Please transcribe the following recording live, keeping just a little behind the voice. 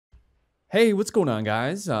Hey, what's going on,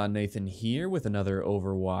 guys? Nathan here with another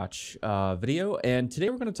Overwatch video, and today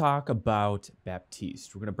we're going to talk about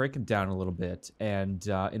Baptiste. We're going to break him down a little bit, and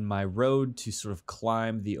in my road to sort of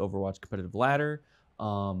climb the Overwatch competitive ladder,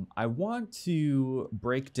 I want to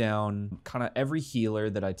break down kind of every healer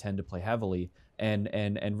that I tend to play heavily, and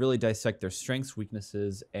really dissect their strengths,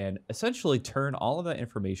 weaknesses, and essentially turn all of that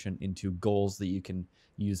information into goals that you can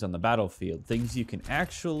use on the battlefield, things you can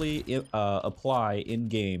actually apply in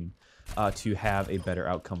game to have a better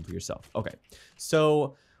outcome for yourself. Okay,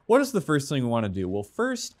 so what is the first thing we want to do? Well,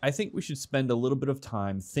 first, I think we should spend a little bit of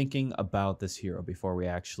time thinking about this hero before we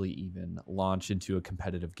actually even launch into a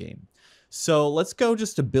competitive game. So let's go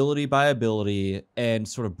just ability by ability and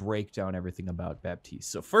sort of break down everything about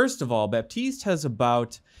Baptiste. So first of all, Baptiste has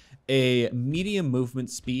about a medium movement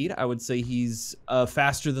speed. I would say he's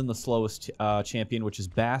faster than the slowest champion, which is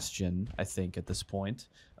Bastion, I think, at this point.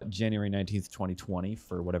 January 19th, 2020,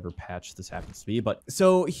 for whatever patch this happens to be. But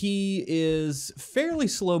so he is fairly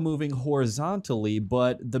slow moving horizontally,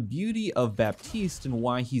 but the beauty of Baptiste and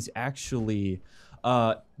why he's actually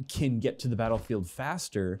can get to the battlefield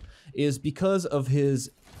faster is because of his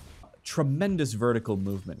tremendous vertical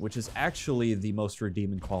movement, which is actually the most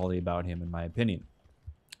redeeming quality about him, in my opinion.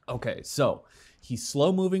 Okay, so he's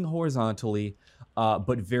slow moving horizontally,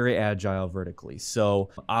 but very agile vertically. So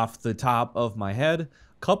off the top of my head,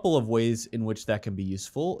 couple of ways in which that can be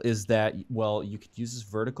useful is that, well, you could use this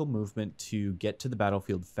vertical movement to get to the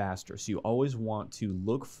battlefield faster. So you always want to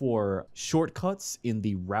look for shortcuts in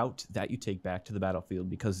the route that you take back to the battlefield,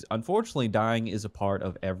 because unfortunately dying is a part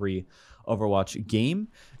of every Overwatch game.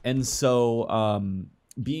 And so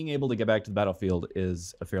being able to get back to the battlefield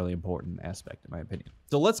is a fairly important aspect, in my opinion.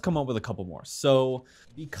 So let's come up with a couple more. So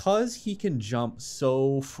because he can jump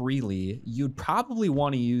so freely, you'd probably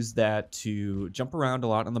want to use that to jump around a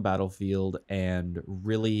lot on the battlefield and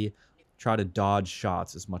really try to dodge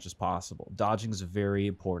shots as much as possible. Dodging is a very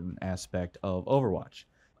important aspect of Overwatch.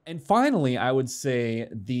 And finally, I would say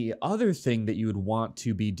the other thing that you would want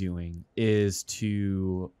to be doing is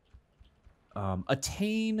to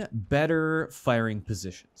attain better firing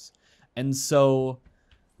positions. And so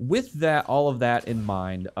with that, all of that in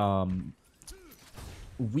mind,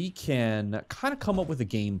 we can kind of come up with a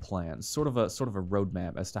game plan, sort of a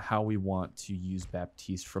roadmap as to how we want to use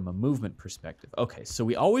Baptiste from a movement perspective. Okay, so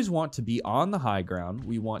we always want to be on the high ground.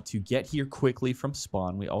 We want to get here quickly from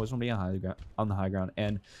spawn. We always want to be on the high ground.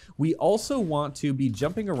 And we also want to be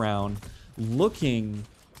jumping around, looking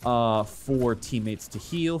for teammates to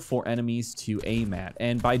heal, for enemies to aim at.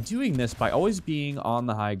 And by doing this, by always being on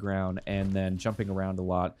the high ground and then jumping around a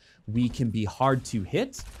lot, we can be hard to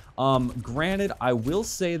hit. Granted, I will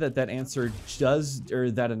say that that answer does, or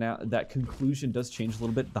that conclusion does change a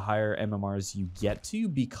little bit the higher MMRs you get to,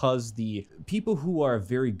 because the people who are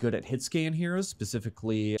very good at hit scan heroes,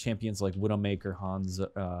 specifically champions like Widowmaker,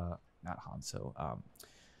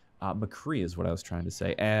 McCree is what I was trying to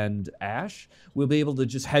say, and Ashe will be able to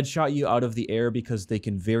just headshot you out of the air because they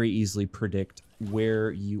can very easily predict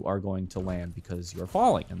where you are going to land because you're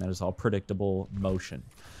falling, and that is all predictable motion.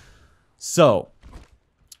 So,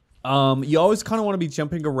 you always kind of want to be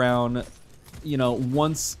jumping around, you know,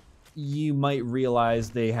 once you might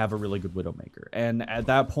realize they have a really good Widowmaker. And at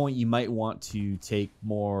that point, you might want to take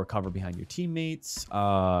more cover behind your teammates,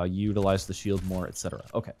 utilize the shield more, etc.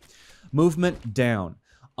 Okay, movement down.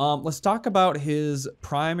 Let's talk about his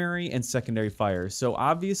primary and secondary fire. So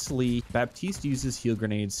obviously, Baptiste uses heal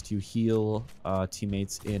grenades to heal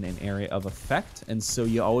teammates in an area of effect, and so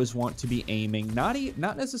you always want to be aiming not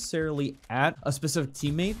necessarily at a specific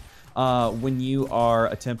teammate when you are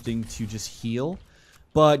attempting to just heal,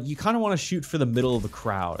 but you kind of want to shoot for the middle of the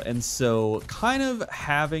crowd. And so kind of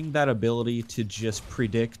having that ability to just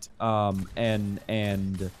predict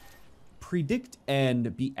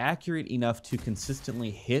and be accurate enough to consistently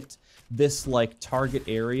hit this like target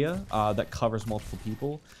area that covers multiple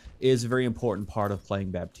people is a very important part of playing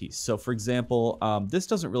Baptiste. So for example, this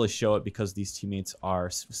doesn't really show it because these teammates are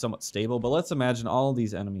somewhat stable, but let's imagine all of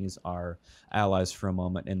these enemies are allies for a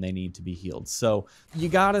moment and they need to be healed. So you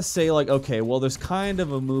gotta say like, okay, well, there's kind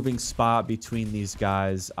of a moving spot between these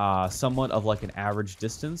guys, somewhat of like an average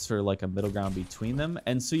distance or like a middle ground between them.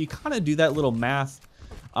 And so you kind of do that little math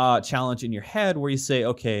challenge in your head where you say,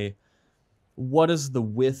 okay, what is the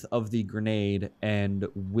width of the grenade, and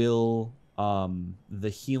will the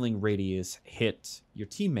healing radius hit your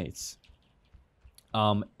teammates?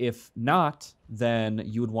 If not, then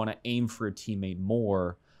you would want to aim for a teammate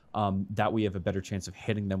more. That way you have a better chance of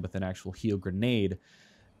hitting them with an actual heal grenade.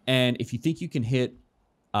 And if you think you can hit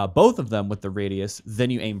both of them with the radius, then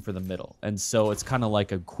you aim for the middle. And so it's kind of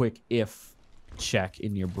like a quick if check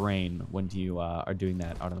in your brain when you are doing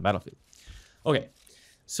that out on the battlefield. Okay,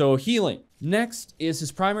 so healing. Next is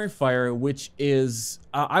his primary fire, which is,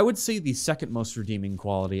 I would say, the second most redeeming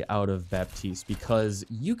quality out of Baptiste, because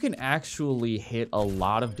you can actually hit a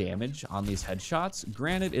lot of damage on these headshots.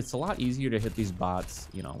 Granted, it's a lot easier to hit these bots,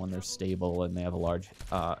 you know, when they're stable and they have a large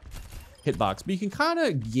hitbox, but you can kind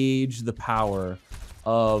of gauge the power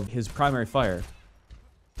of his primary fire.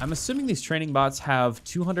 I'm assuming these training bots have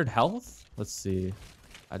 200 health. Let's see.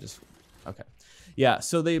 Okay. Yeah,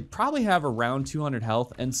 so they probably have around 200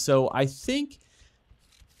 health, and so I think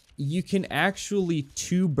you can actually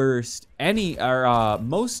two-burst any or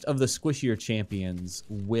most of the squishier champions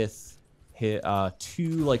with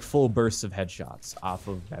two like full bursts of headshots off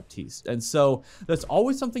of Baptiste. And so that's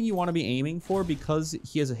always something you want to be aiming for, because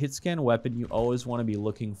he has a hit scan weapon. You always want to be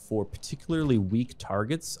looking for particularly weak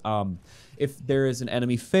targets. If there is an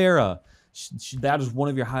enemy Pharah, that is one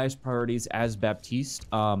of your highest priorities as Baptiste.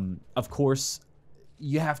 Of course,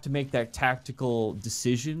 you have to make that tactical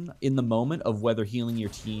decision in the moment of whether healing your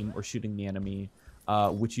team or shooting the enemy,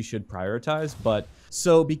 which you should prioritize. But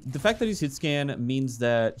so the fact that he's hit scan means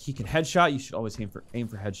that he can headshot. You should always aim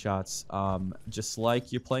for headshots, just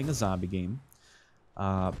like you're playing a zombie game.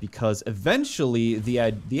 Because eventually, the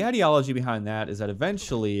ideology behind that is that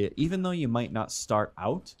eventually, even though you might not start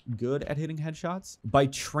out good at hitting headshots, by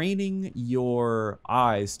training your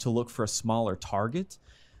eyes to look for a smaller target,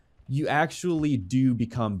 you actually do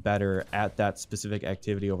become better at that specific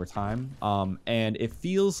activity over time. And it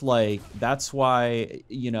feels like that's why,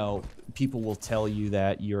 you know, people will tell you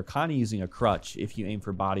that you're kind of using a crutch if you aim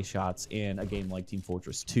for body shots in a game like Team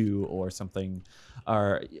Fortress 2 or something,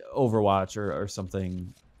 or Overwatch or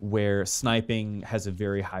something where sniping has a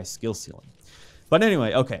very high skill ceiling. But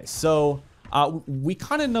anyway, okay, so we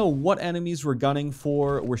kind of know what enemies we're gunning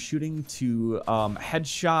for. We're shooting to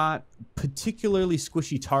headshot particularly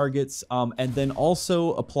squishy targets, and then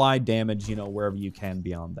also apply damage, you know, wherever you can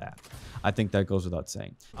beyond that. I think that goes without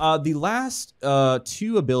saying. The last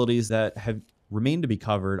two abilities that have remained to be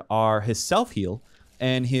covered are his self-heal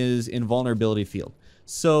and his invulnerability field.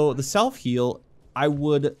 So the self-heal, I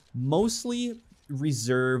would mostly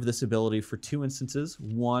reserve this ability for two instances.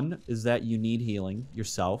 One is that you need healing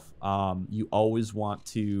yourself. You always want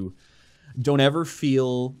to, don't ever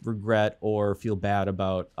feel regret or feel bad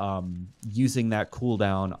about using that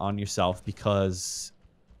cooldown on yourself, because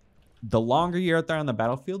the longer you're out there on the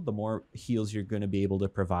battlefield, the more heals you're going to be able to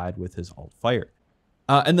provide with his alt fire.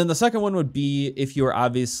 And then the second one would be, if you're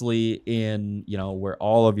obviously in, you know, where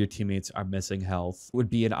all of your teammates are missing health, would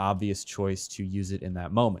be an obvious choice to use it in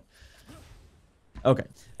that moment. Okay,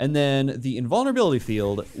 and then the invulnerability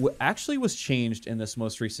field actually was changed in this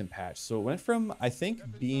most recent patch. So it went from, I think,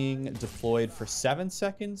 being deployed for 7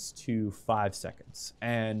 seconds to 5 seconds.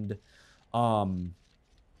 And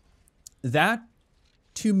that,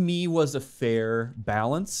 to me, was a fair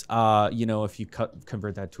balance. You know, if you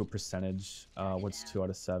convert that to a percentage, what's 2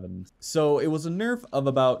 out of 7? So it was a nerf of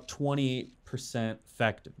about 28%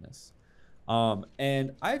 effectiveness.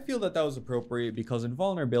 And I feel that that was appropriate, because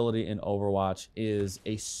invulnerability in Overwatch is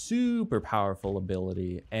a super powerful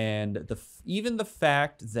ability, and even the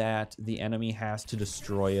fact that the enemy has to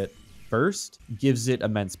destroy it first gives it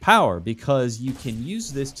immense power, because you can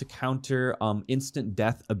use this to counter instant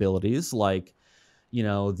death abilities like, you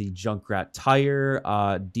know, the Junkrat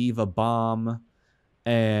Tire, Diva Bomb,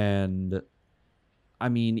 and I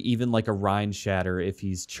mean, even like a Rhine Shatter if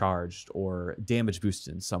he's charged or damage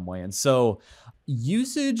boosted in some way. And so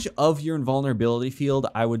usage of your invulnerability field,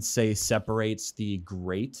 I would say, separates the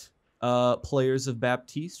great players of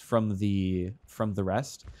Baptiste from the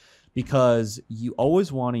rest, because you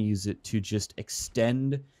always want to use it to just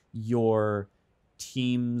extend your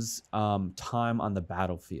team's time on the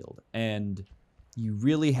battlefield. And you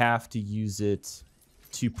really have to use it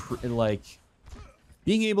to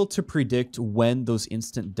being able to predict when those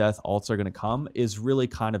instant death ults are going to come is really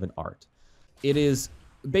kind of an art. It is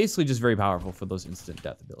basically just very powerful for those instant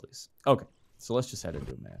death abilities. Okay, so let's just head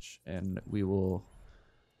into a match, and we will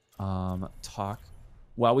talk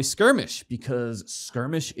while we skirmish, because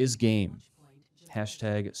skirmish is game.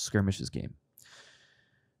 Hashtag skirmish is game.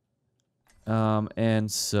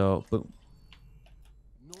 And so, boom.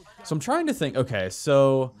 So I'm trying to think, okay,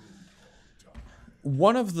 so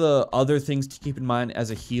one of the other things to keep in mind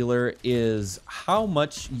as a healer is how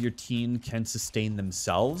much your team can sustain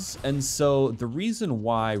themselves. And so the reason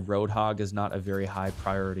why Roadhog is not a very high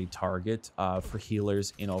priority target for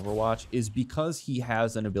healers in Overwatch is because he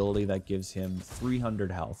has an ability that gives him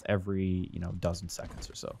 300 health every, you know, dozen seconds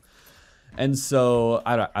or so. And so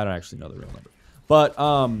I don't actually know the real number, but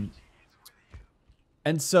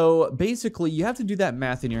And so basically you have to do that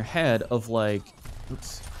math in your head of like,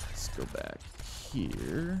 oops, let's go back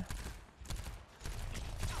here.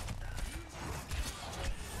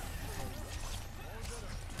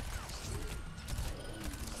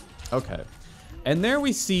 Okay. And there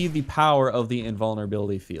we see the power of the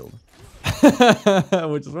invulnerability field.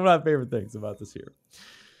 Which is one of my favorite things about this here.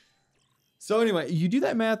 So anyway, you do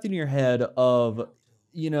that math in your head of,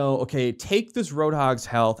 you know, okay, take this Roadhog's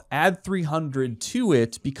health, add 300 to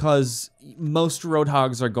it, because most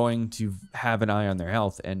Roadhogs are going to have an eye on their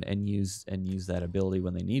health and use that ability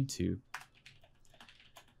when they need to.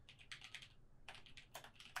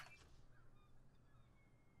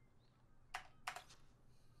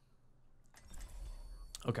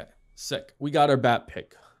 Okay, sick. We got our bat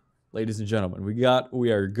pick, ladies and gentlemen.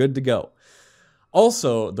 We are good to go.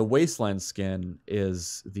 Also, the Wasteland skin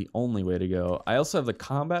is the only way to go. I also have the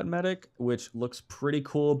Combat Medic, which looks pretty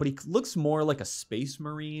cool, but he looks more like a Space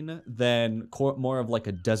Marine than more of like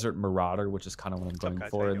a Desert Marauder, which is kind of what I'm going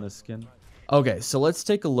for in this skin. Okay, so let's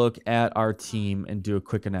take a look at our team and do a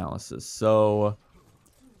quick analysis. So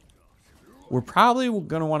we're probably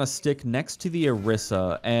going to want to stick next to the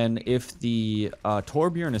Orisa, and if the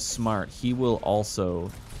Torbjorn is smart, he will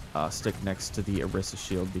also stick next to the Orisa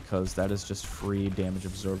shield, because that is just free damage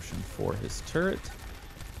absorption for his turret.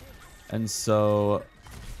 And so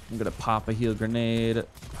I'm going to pop a heal grenade,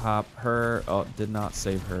 pop her. Oh, did not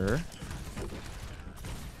save her.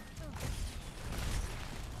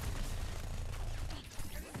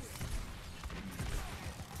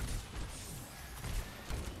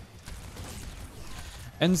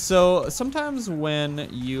 And so sometimes when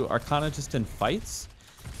you are kind of just in fights,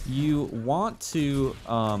 you want to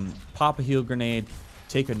pop a heal grenade,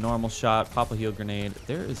 take a normal shot, pop a heal grenade.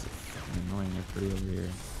 There is a fucking annoying McCree over here.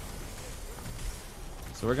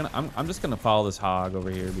 So I'm just gonna follow this hog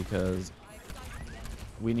over here because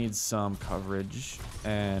we need some coverage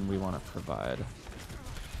and we want to provide.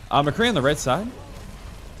 McCree on the right side.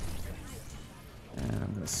 And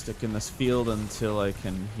I'm gonna stick in this field until I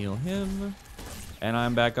can heal him. And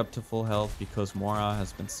I'm back up to full health because Mora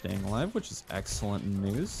has been staying alive, which is excellent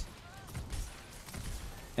news.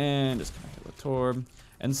 And just gonna hit with Torb.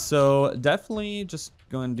 And so definitely just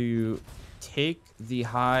going to take the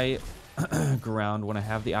high ground when I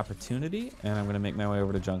have the opportunity, and I'm gonna make my way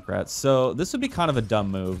over to Junkrat. So this would be kind of a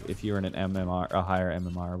dumb move if you were in an MMR, a higher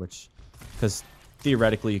MMR, because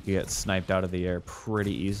theoretically you could get sniped out of the air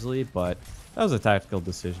pretty easily, but that was a tactical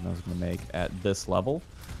decision I was gonna make at this level.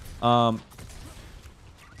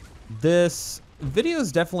 This video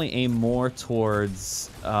is definitely aimed more towards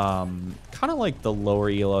kind of like the lower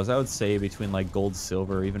elos, I would say between like gold,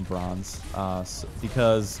 silver, even bronze,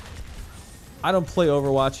 because I don't play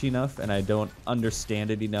Overwatch enough and I don't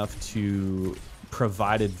understand it enough to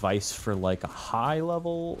provide advice for like a high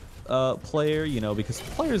level player, you know, because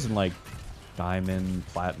players in like diamond,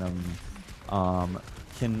 platinum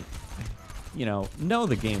can, you know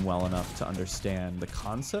the game well enough to understand the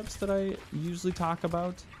concepts that I usually talk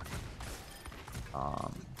about.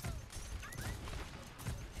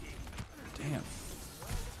 Damn.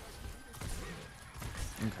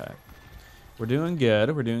 Okay. We're doing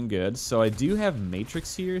good. We're doing good. So I do have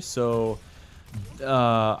Matrix here. So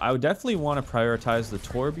I would definitely want to prioritize the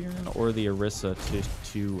Torbjorn or the Orisa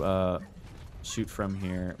to shoot from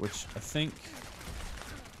here, which I think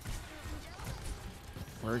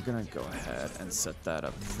we're going to go ahead and set that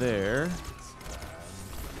up there.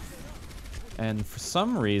 And for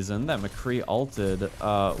some reason, that McCree ulted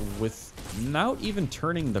without even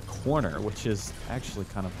turning the corner, which is actually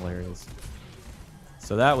kind of hilarious.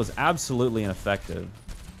 So that was absolutely ineffective.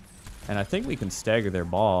 And I think we can stagger their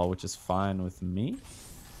ball, which is fine with me.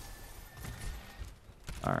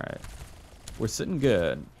 All right. We're sitting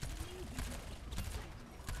good.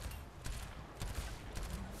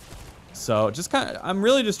 So just I'm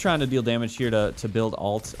really just trying to deal damage here to build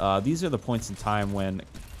ult. These are the points in time when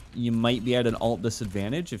you might be at an ult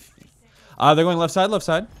disadvantage if they're going left side, left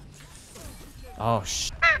side. Oh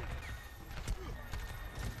shit.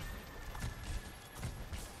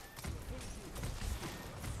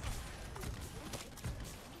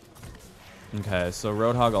 Okay, so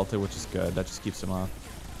Roadhog ulted, which is good. That just keeps him off.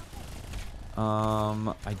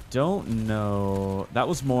 I don't know. That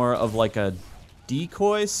was more of like a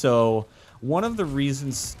decoy. So one of the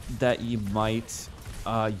reasons that you might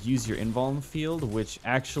use your invuln field, which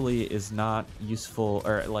actually is not useful,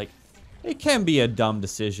 or like it can be a dumb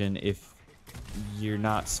decision if you're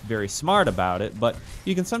not very smart about it, but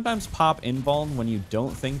you can sometimes pop invuln when you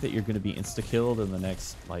don't think that you're going to be insta-killed in the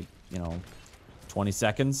next, like, you know, 20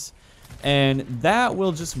 seconds. And that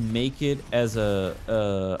will just make it as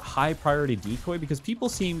a high priority decoy, because people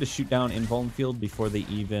seem to shoot down invuln field before they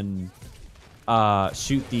even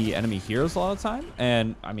shoot the enemy heroes a lot of the time.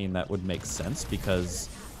 And I mean, that would make sense because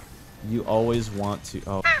you always want to...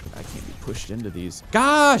 Oh, I can't be pushed into these.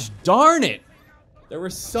 Gosh darn it! There were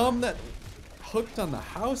some that hooked on the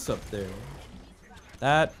house up there.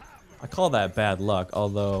 That, I call that bad luck,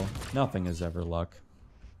 although nothing is ever luck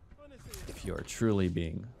if you are truly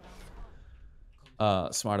being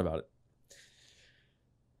smart about it.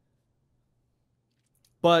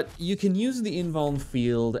 But you can use the invuln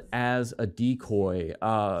field as a decoy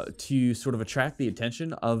to sort of attract the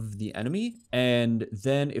attention of the enemy, and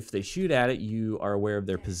then if they shoot at it, you are aware of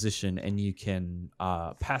their position and you can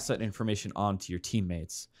pass that information on to your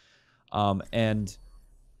teammates. And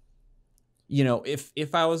you know,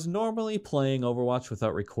 if I was normally playing Overwatch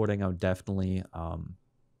without recording, I would definitely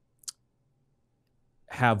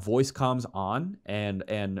have voice comms on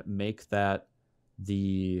and make that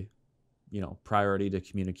the, you know, priority to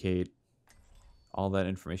communicate all that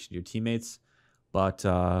information to your teammates. But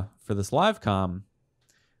for this live comm,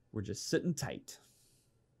 we're just sitting tight.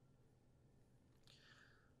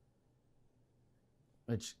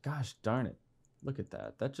 Which, gosh darn it, look at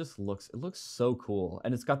that. That just looks, it looks so cool.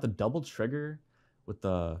 And it's got the double trigger with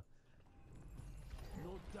the...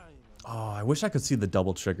 Oh, I wish I could see the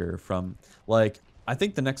double trigger from, like, I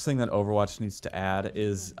think the next thing that Overwatch needs to add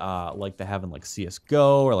is like they have in like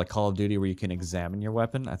CSGO or like Call of Duty, where you can examine your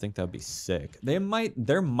weapon. I think that would be sick. There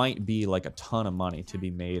might be like a ton of money to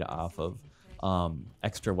be made off of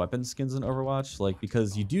extra weapon skins in Overwatch, like,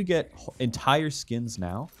 because you do get entire skins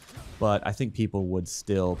now, but I think people would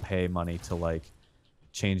still pay money to like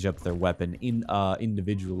change up their weapon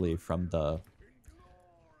individually from the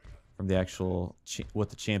actual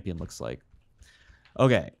what the champion looks like.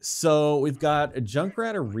 Okay, so we've got a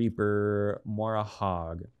Junkrat, a Reaper, Mora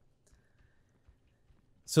Hog.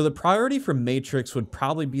 So the priority for Matrix would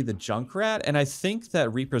probably be the Junkrat, and I think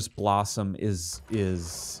that Reaper's Blossom is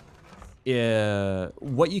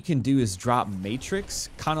what you can do is drop Matrix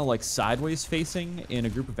kind of like sideways facing in a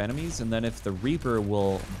group of enemies, and then if the Reaper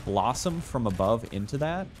will blossom from above into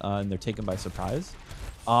that, and they're taken by surprise.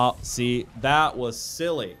 See, that was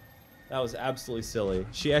silly. That was absolutely silly.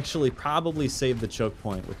 She actually probably saved the choke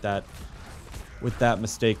point with that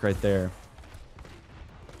mistake right there.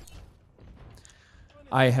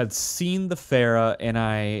 I had seen the Pharah, and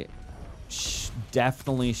I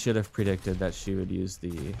definitely should have predicted that she would use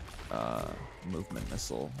the movement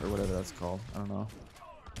missile, or whatever that's called. I don't know.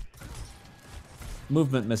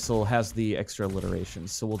 Movement missile has the extra alliteration,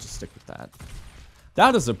 so we'll just stick with that.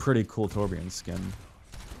 That is a pretty cool Torbjorn skin.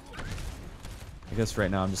 I guess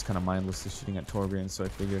right now I'm just kind of mindlessly shooting at Torbjorn, so I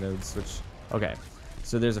figured I would switch. Okay,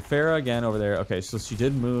 so there's a Pharah again over there. Okay, so she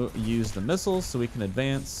did use the missiles, so we can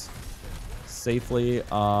advance safely.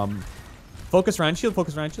 Focus Rhine Shield,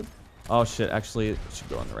 focus Rhine Shield. Oh shit, actually it should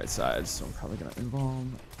go on the right side, so I'm probably gonna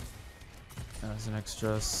invuln as an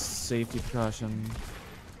extra safety precaution.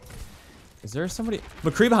 Is there somebody?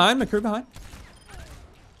 McCree behind, McCree behind.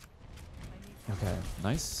 Okay,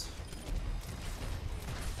 nice.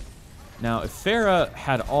 Now, if Pharah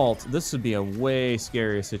had ult, this would be a way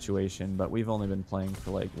scarier situation, but we've only been playing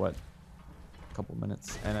for like, what, a couple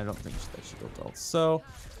minutes, and I don't think that she built ult. So,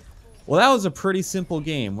 well, that was a pretty simple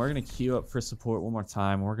game. We're going to queue up for support one more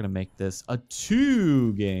time, and we're going to make this a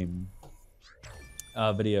 2-game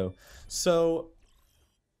video. So,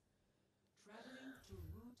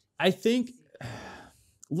 I think, a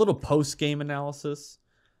little post-game analysis.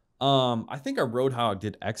 I think our Roadhog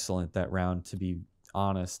did excellent that round, to be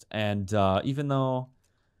honest, and even though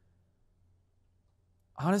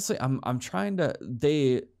honestly I'm trying to,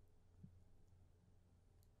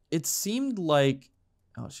 it seemed like,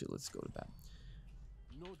 oh shit, let's go to bat.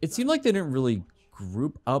 It seemed like they didn't really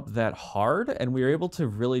group up that hard, and we were able to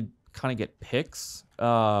really kind of get picks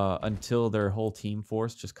until their whole team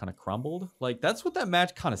force just kind of crumbled. Like, that's what that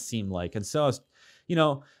match kind of seemed like. And so I was, you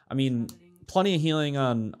know, I mean, plenty of healing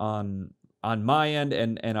on my end,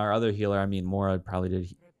 and our other healer, I mean, Mora probably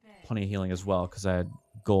did plenty of healing as well because I had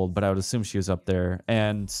gold, but I would assume she was up there.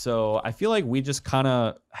 And so I feel like we just kind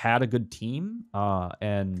of had a good team,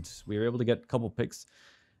 and we were able to get a couple picks,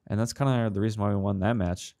 and that's kind of the reason why we won that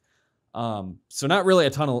match. So not really a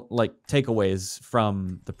ton of like takeaways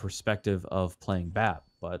from the perspective of playing BAP,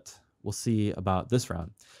 but we'll see about this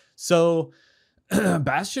round. So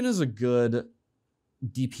Bastion is a good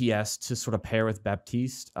DPS to sort of pair with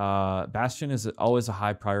Baptiste. Bastion is always a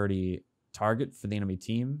high priority target for the enemy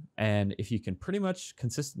team, and if you can pretty much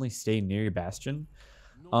consistently stay near your Bastion,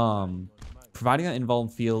 providing that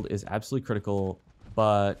invuln field is absolutely critical.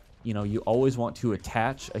 But you know, you always want to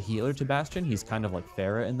attach a healer to Bastion. He's kind of like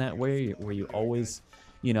Pharah in that way, where you always,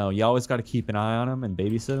 you know, you always got to keep an eye on him and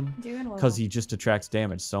babysit him because he just attracts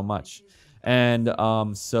damage so much. And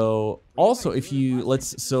so also if you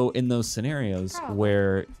so in those scenarios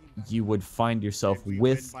where you would find yourself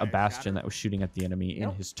with a Bastion that was shooting at the enemy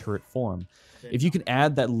in his turret form, if you can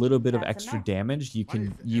add that little bit of extra damage, you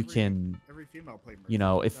can you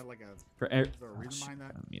know, if for I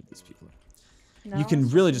mute these people. You can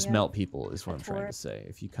really just melt people is what I'm trying to say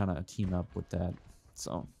if you kind of team up with that.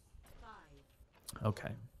 So okay.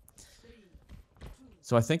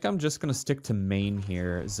 So I think I'm just going to stick to main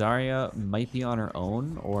here. Zarya might be on her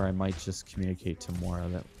own, or I might just communicate to Mora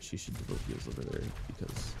that she should devote heals over there,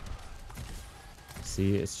 because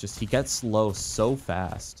see, it's just he gets low so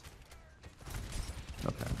fast.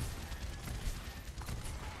 Okay.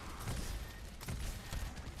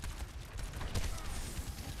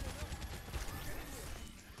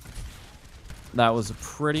 That was a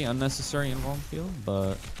pretty unnecessary involved heal,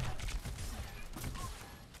 but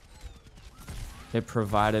it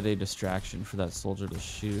provided a distraction for that soldier to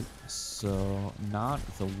shoot, so not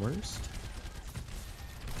the worst.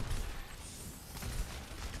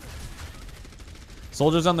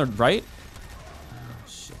 Soldiers on the right? Oh,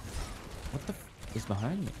 shit. What the f is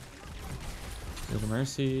behind me? There's a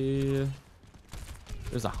Mercy.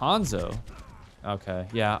 There's a Hanzo. Okay,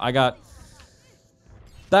 yeah, I got...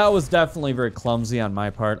 That was definitely very clumsy on my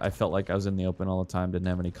part. I felt like I was in the open all the time, didn't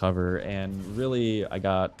have any cover, and really I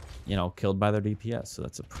got, you know, killed by their DPS. So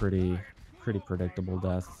that's a pretty predictable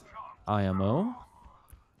death. IMO.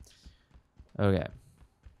 Okay.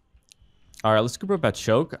 All right, let's group up at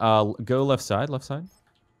choke. Go left side, left side.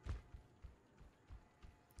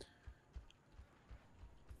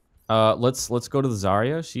 Let's go to the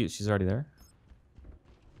Zarya. She's already there.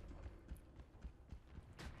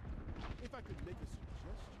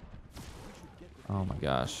 Oh my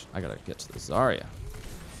gosh, I gotta get to the Zarya.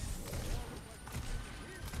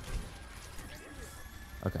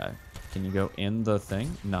 Okay, can you go in the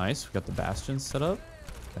thing? Nice, we got the Bastion set up.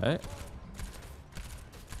 Okay.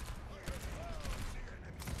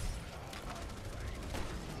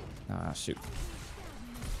 Ah, shoot.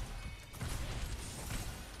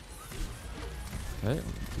 Okay,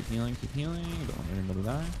 keep healing, keep healing. Don't want anybody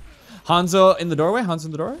die. Hanzo in the doorway, Hanzo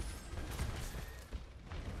in the doorway.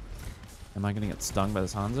 Am I gonna get stung by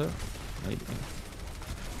this Hanzo? Maybe.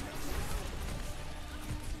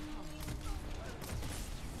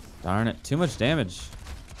 Darn it, too much damage.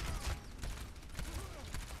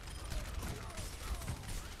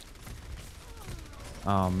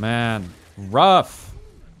 Oh man, rough.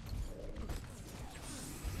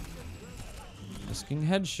 Risking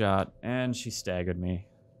headshot, and she staggered me.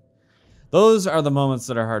 Those are the moments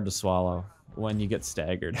that are hard to swallow when you get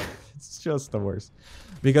staggered. It's just the worst.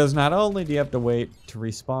 Because not only do you have to wait to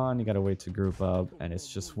respawn, you gotta wait to group up, and it's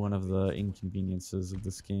just one of the inconveniences of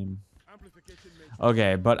this game.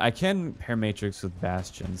 Okay, but I can pair Matrix with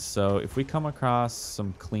Bastion, so if we come across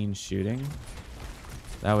some clean shooting,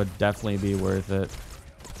 that would definitely be worth it.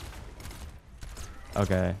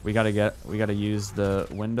 Okay, we gotta use the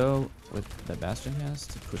window that Bastion has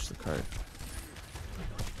to push the cart.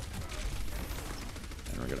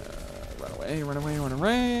 And we're gonna run away, run away, run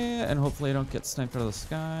away, and hopefully I don't get sniped out of the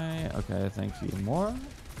sky. Okay, thank you, more.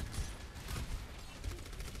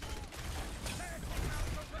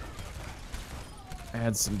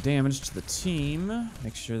 Add some damage to the team.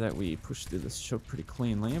 Make sure that we push through this choke pretty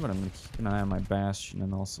cleanly, but I'm gonna keep an eye on my Bastion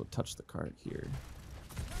and also touch the cart here.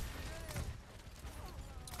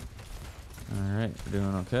 Alright, we're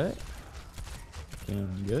doing okay.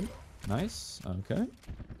 Doing good. Nice. Okay.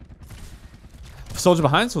 Soldier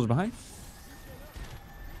behind, soldier behind.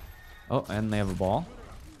 Oh, and they have a ball.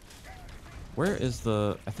 Where is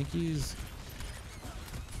the... I think he's...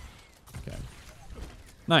 Okay.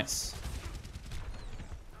 Nice.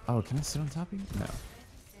 Oh, can I sit on top of you? No.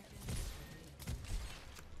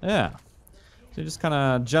 Yeah. So you just kind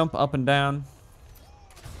of jump up and down.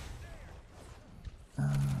 Maybe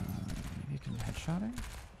you can headshot her?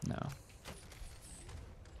 No.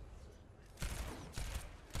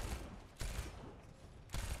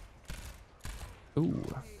 Ooh.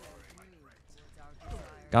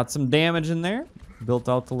 Got some damage in there. Built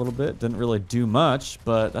out a little bit. Didn't really do much,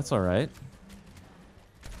 but that's alright.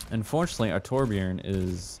 Unfortunately, our Torbjorn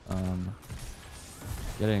is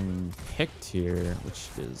getting picked here, which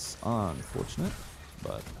is unfortunate,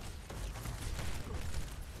 but...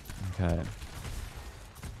 Okay.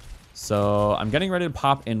 So, I'm getting ready to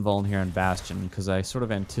pop invuln here on Bastion, because I sort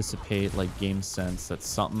of anticipate, like, game sense that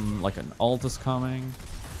something, like an ult is coming.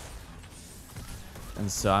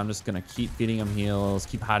 And so I'm just going to keep feeding him heals,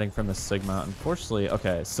 keep hiding from the Sigma. Unfortunately,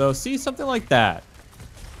 okay, so see, something like that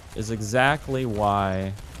is exactly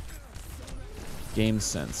why Game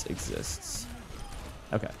Sense exists.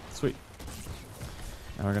 Okay, sweet.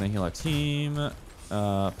 Now we're going to heal our team.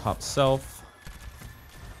 Pop self.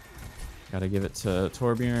 Gotta give it to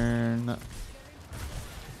Torbjorn.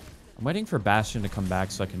 I'm waiting for Bastion to come back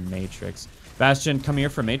so I can Matrix. Bastion, come here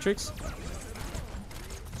for Matrix.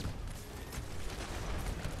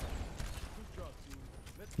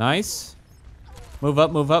 Nice. Move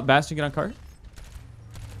up, move up. Bastion, get on cart.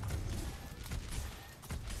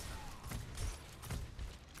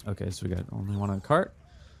 Okay, so we got only one on cart.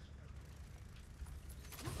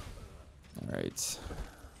 All right.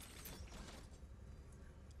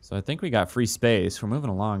 So I think we got free space. We're moving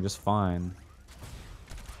along just fine.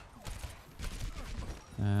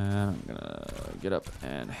 And I'm gonna get up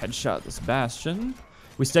and headshot this Bastion.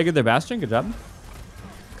 We staggered their Bastion. Good job.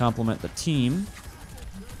 Compliment the team.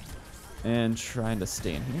 And trying to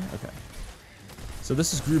stay in here. Okay. So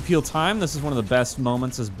this is group heal time. This is one of the best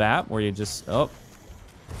moments as BAP where you just... Oh.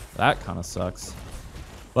 That kind of sucks.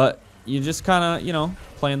 But you just kind of, you know,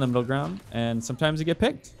 play in the middle ground. And sometimes you get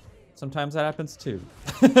picked. Sometimes that happens too.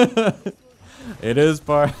 It is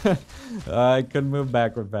part... I couldn't move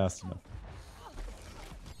backward fast enough.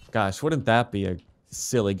 Gosh, wouldn't that be a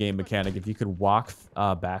silly game mechanic if you could walk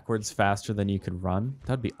backwards faster than you could run?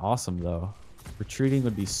 That'd be awesome, though. Retreating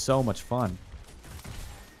would be so much fun.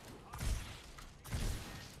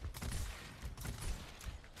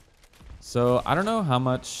 So, I don't know how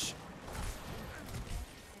much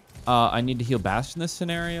I need to heal Bastion in this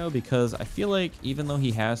scenario, because I feel like even though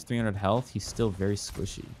he has 300 health, he's still very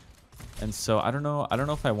squishy. And so, I don't know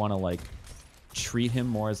if I want to, like, treat him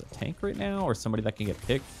more as a tank right now, or somebody that can get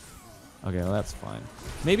picked. Okay, well, that's fine.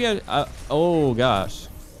 Maybe oh, gosh.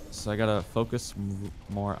 So I gotta focus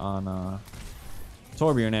more on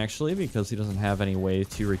Torbjorn, actually, because he doesn't have any way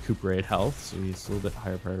to recuperate health, so he's a little bit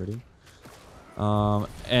higher priority.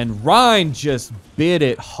 And Ryan just bit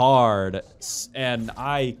it hard, and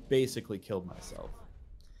I basically killed myself.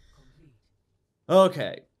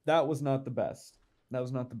 Okay, that was not the best. That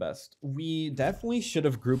was not the best. We definitely should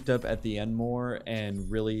have grouped up at the end more and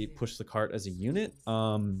really pushed the cart as a unit.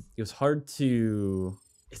 It was hard to...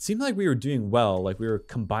 It seemed like we were doing well. Like we were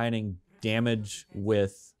combining damage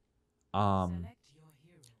with kind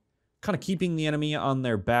of keeping the enemy on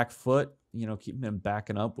their back foot. You know, keeping them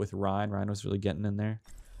backing up with Ryan. Ryan was really getting in there.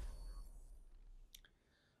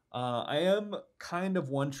 I am kind of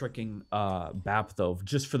one-tricking BAP, though,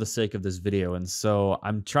 just for the sake of this video. And so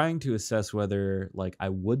I'm trying to assess whether, like, I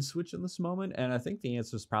would switch in this moment. And I think the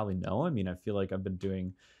answer is probably no. I mean, I feel like I've been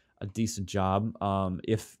doing a decent job,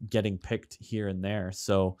 if getting picked here and there.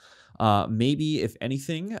 So maybe, if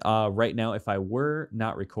anything, right now, if I were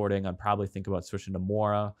not recording, I'd probably think about switching to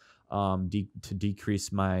Mora to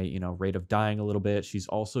decrease my, you know, rate of dying a little bit. She's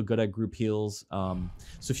also good at group heals. So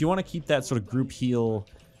if you want to keep that sort of group heal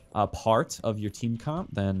part of your team comp,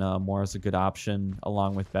 then Mora's a good option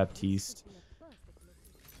along with Baptiste.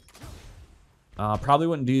 Probably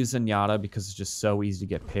wouldn't do Zenyatta because it's just so easy to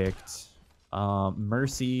get picked.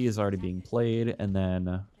 Mercy is already being played, and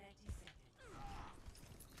then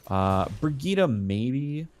Brigitte,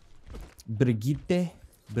 maybe. Brigitte.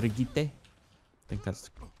 I think that's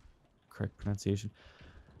the correct pronunciation.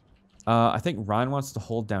 I think Ryan wants to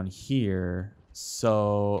hold down here.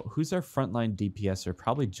 So who's our frontline DPSer?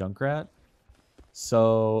 Probably Junkrat.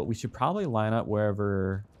 So we should probably line up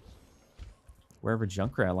wherever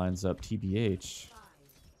Junkrat lines up, TBH.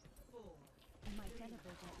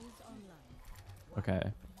 Okay.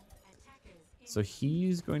 So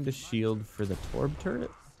he's going to shield for the Torb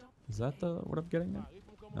turret? Is that what I'm getting at?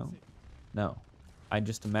 No? No. I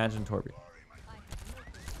just imagined Torbjorn.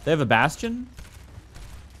 They have a Bastion?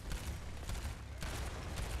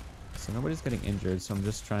 So nobody's getting injured, so I'm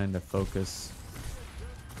just trying to focus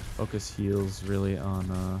heals really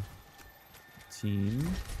on team.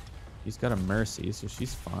 He's got a Mercy, so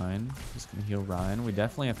she's fine. Just gonna heal Ryan. We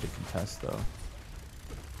definitely have to contest though.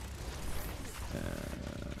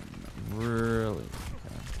 And really,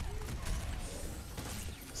 okay.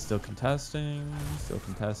 Still contesting.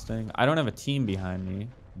 I don't have a team behind me,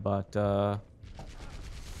 but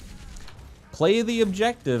play the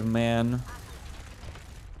objective, man.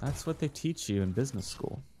 That's what they teach you in business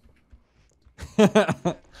school.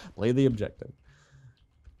 Play the objective.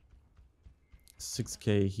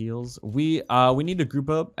 6k heals. We need to group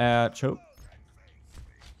up at choke.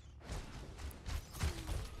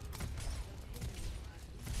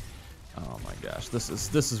 Oh my gosh, this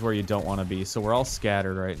is where you don't want to be. So we're all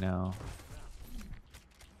scattered right now.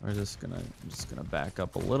 I'm just gonna back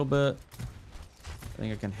up a little bit. I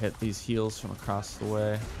think I can hit these heals from across the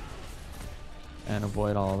way and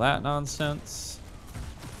avoid all of that nonsense.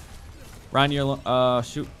 Ryan, you're alone.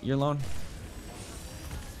 Shoot, you're alone.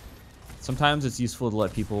 Sometimes it's useful to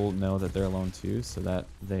let people know that they're alone too, so that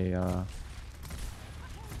they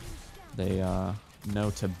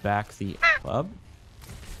know to back the up.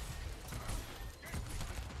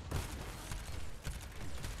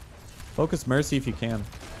 Focus Mercy if you can.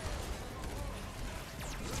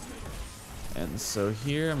 And so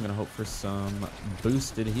here I'm gonna hope for some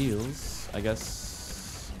boosted heals, I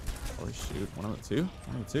guess. Oh shoot, one of the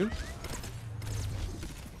two.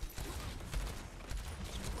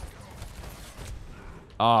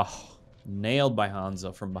 Oh, nailed by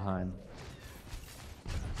Hanzo from behind.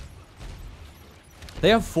 They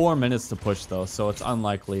have 4 minutes to push though, so it's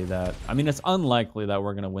unlikely that, it's unlikely that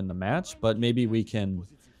we're gonna win the match, but maybe we can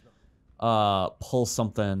pull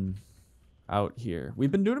something out here.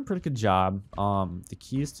 We've been doing a pretty good job. The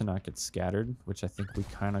key is to not get scattered, which I think we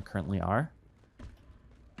kind of currently are.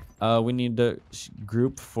 We need to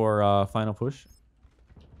group for final push.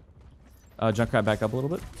 Junkrat back up a little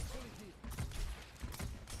bit.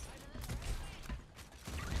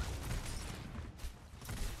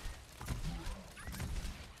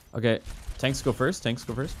 Okay, tanks go first.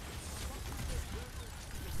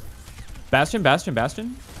 Bastion.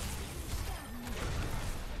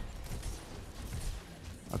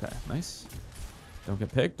 Okay, nice. Don't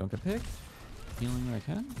get picked. Healing where I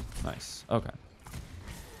can. Nice. Okay.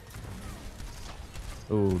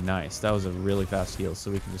 Ooh, nice. That was a really fast heal,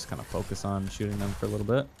 so we can just kind of focus on shooting them for a little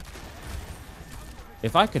bit.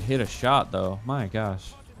 If I could hit a shot, though, my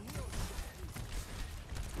gosh.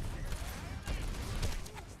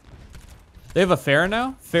 They have a Pharah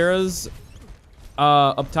now. Pharah's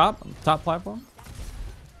up top platform.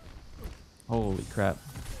 Holy crap.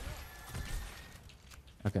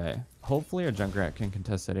 Okay. Hopefully our Junkrat can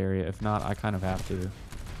contest that area. If not, I kind of have to.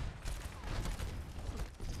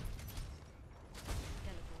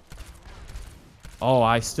 Oh,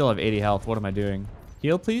 I still have 80 health. What am I doing?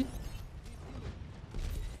 Heal, please.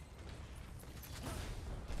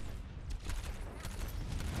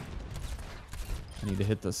 I need to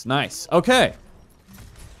hit this. Nice. Okay.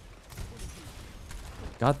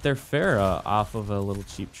 Got their Pharah off of a little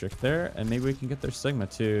cheap trick there. And maybe we can get their Sigma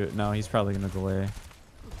too. No, he's probably going to delay.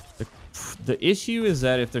 The issue is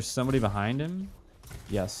that if there's somebody behind him.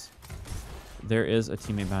 Yes. There is a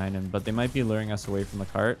teammate behind him. But they might be luring us away from the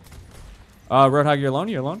cart. Roadhog, you're alone?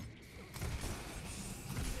 You're alone?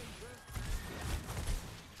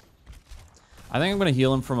 I think I'm going to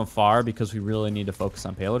heal him from afar because we really need to focus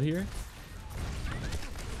on payload here.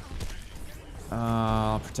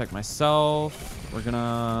 I'll protect myself. We're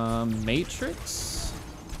gonna Matrix.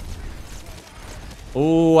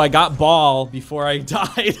 Oh, I got ball before I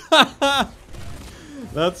died.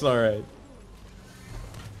 That's all right.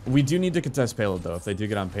 We do need to contest payload though if they do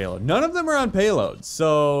get on payload. None of them are on payload,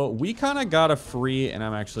 so we kind of got a free, and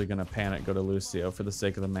I'm actually gonna panic go to Lucio for the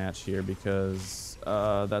sake of the match here because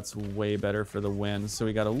that's way better for the win. So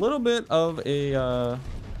we got a little bit of a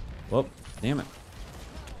whoop, damn it.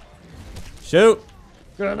 Shoot!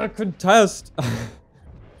 Gonna contest!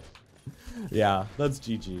 Yeah, that's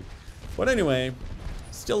GG. But anyway,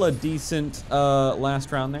 still a decent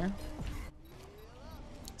last round there.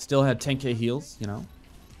 Still had 10k heals, you know.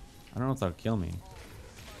 I don't know if that'll kill me.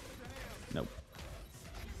 Nope.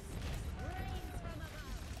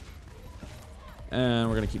 And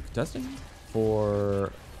we're gonna keep contesting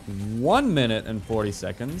for 1 minute and 40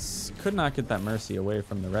 seconds. Could not get that Mercy away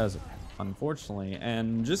from the res, unfortunately,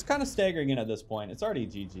 and just kind of staggering in at this point. It's already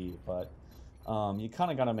GG, but you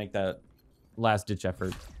kind of got to make that last ditch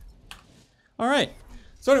effort. All right,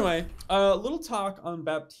 so anyway, a little talk on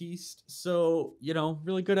Baptiste. So, you know,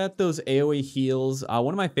 really good at those AoE heals.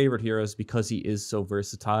 One of my favorite heroes because he is so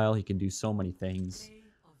versatile. He can do so many things.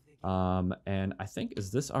 And I think,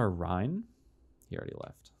 is this our Rhine? He already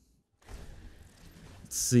left.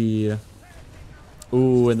 Let's see.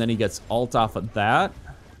 Ooh, and then he gets ult off of that.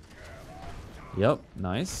 Yep,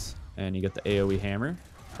 nice. And you get the AoE hammer.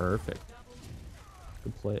 Perfect.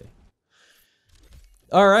 Good play.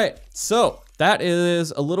 All right, so that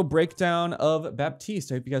is a little breakdown of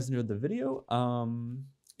Baptiste. I hope you guys enjoyed the video.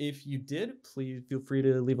 If you did, please feel free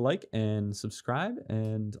to leave a like and subscribe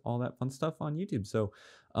and all that fun stuff on YouTube. So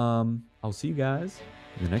I'll see you guys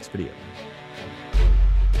in the next video.